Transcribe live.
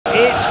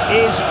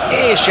is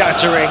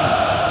ear-shattering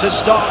to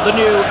start the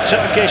new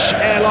Turkish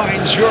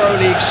Airlines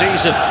EuroLeague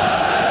season.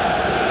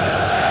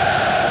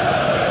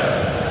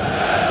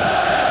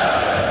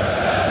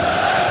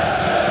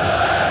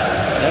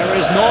 There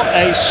is not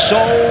a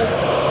soul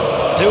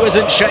who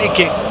isn't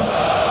shaking.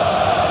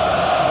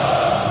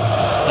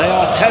 They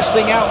are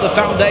testing out the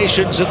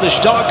foundations of the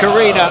Stark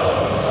Arena.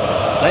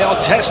 They are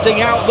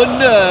testing out the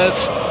nerve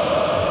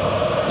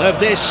of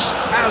this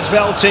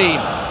ASVEL team.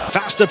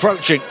 Fast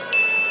approaching.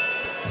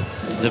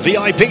 The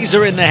VIPs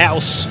are in the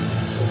house.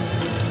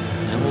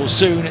 And we'll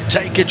soon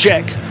take a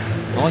check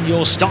on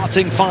your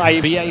starting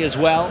five. BA as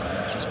well.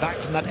 He's back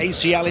from that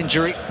ACL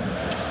injury.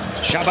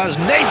 Shabazz,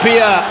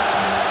 Napier.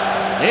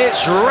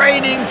 It's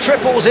raining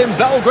triples in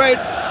Belgrade.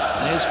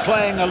 He's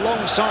playing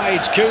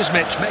alongside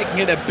Kuzmic, making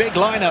it a big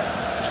lineup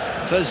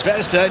for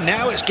Zvezda.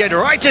 Now it's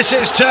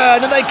Giedraitis'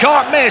 turn, and they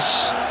can't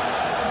miss.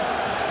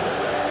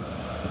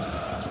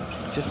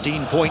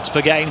 15 points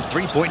per game,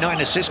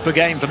 3.9 assists per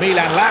game for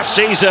Milan last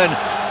season.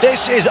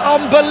 This is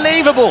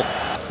unbelievable.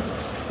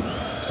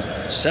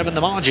 7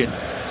 the margin.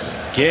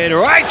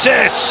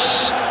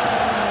 Giedraitis!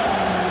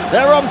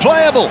 They're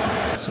unplayable.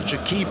 Such a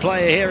key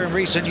player here in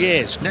recent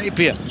years.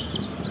 Napier.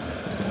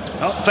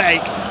 Up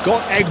fake.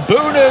 Got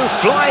Egbunu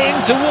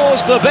flying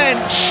towards the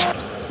bench.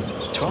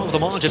 12 the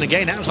margin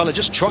again. ASVEL are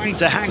just trying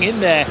to hang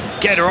in there.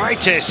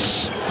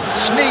 Giedraitis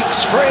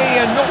sneaks free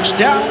and knocks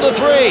down the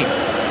three.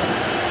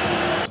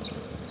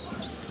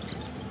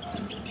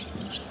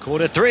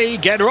 Quarter three,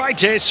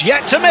 Giedraitis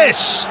yet to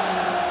miss.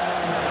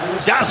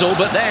 Dazzle,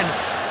 but then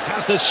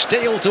has the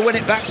steal to win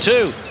it back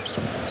too.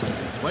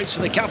 Waits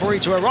for the cavalry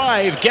to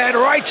arrive.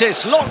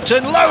 Giedraitis locked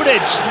and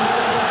loaded.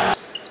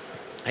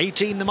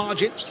 18 the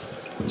margin.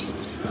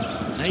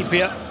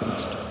 Napier.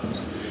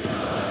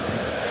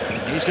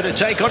 He's going to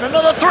take on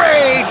another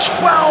three.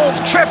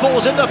 12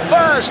 triples in the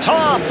first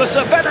half for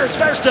Crvena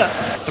Zvezda.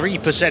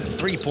 3%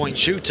 three-point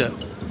shooter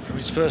from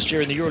his first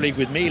year in the EuroLeague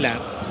with Milan.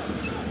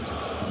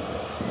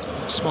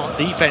 Smart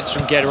defense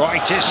from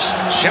Giedraitis.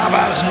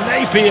 Shabazz,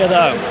 Napier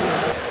though.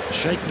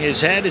 Shaking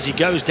his head as he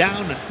goes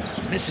down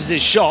and misses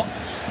his shot.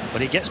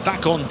 But he gets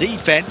back on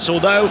defense,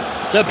 although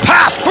the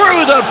path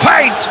through the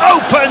paint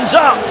opens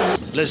up.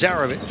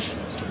 Lazarevic.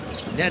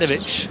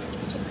 Nedovic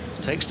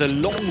takes the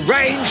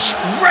long-range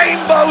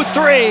rainbow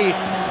three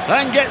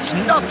and gets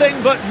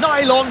nothing but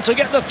nylon to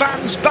get the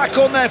fans back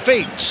on their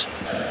feet.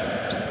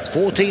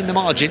 14 the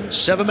margin,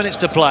 7 minutes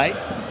to play.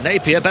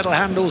 Napier better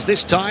handles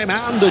this time,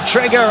 and the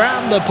trigger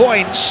and the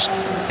points.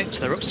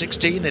 They're up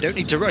 16, they don't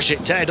need to rush it.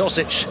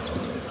 Teodosic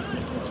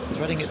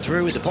threading it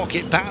through with the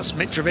pocket pass.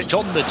 Mitrovic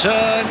on the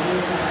turn.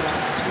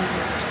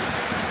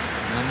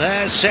 And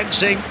they're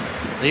sensing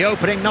the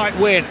opening night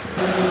win.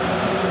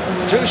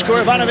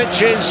 Duško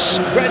Ivanovic's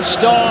Red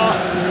Star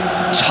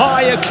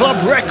tie a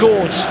club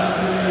record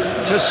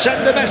to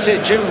send a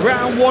message in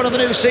round one of the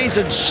new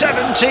season.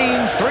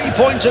 17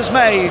 three-pointers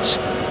made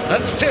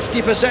at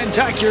 50%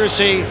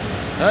 accuracy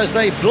as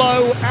they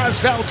blow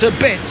ASVEL to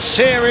bits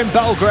here in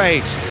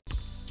Belgrade.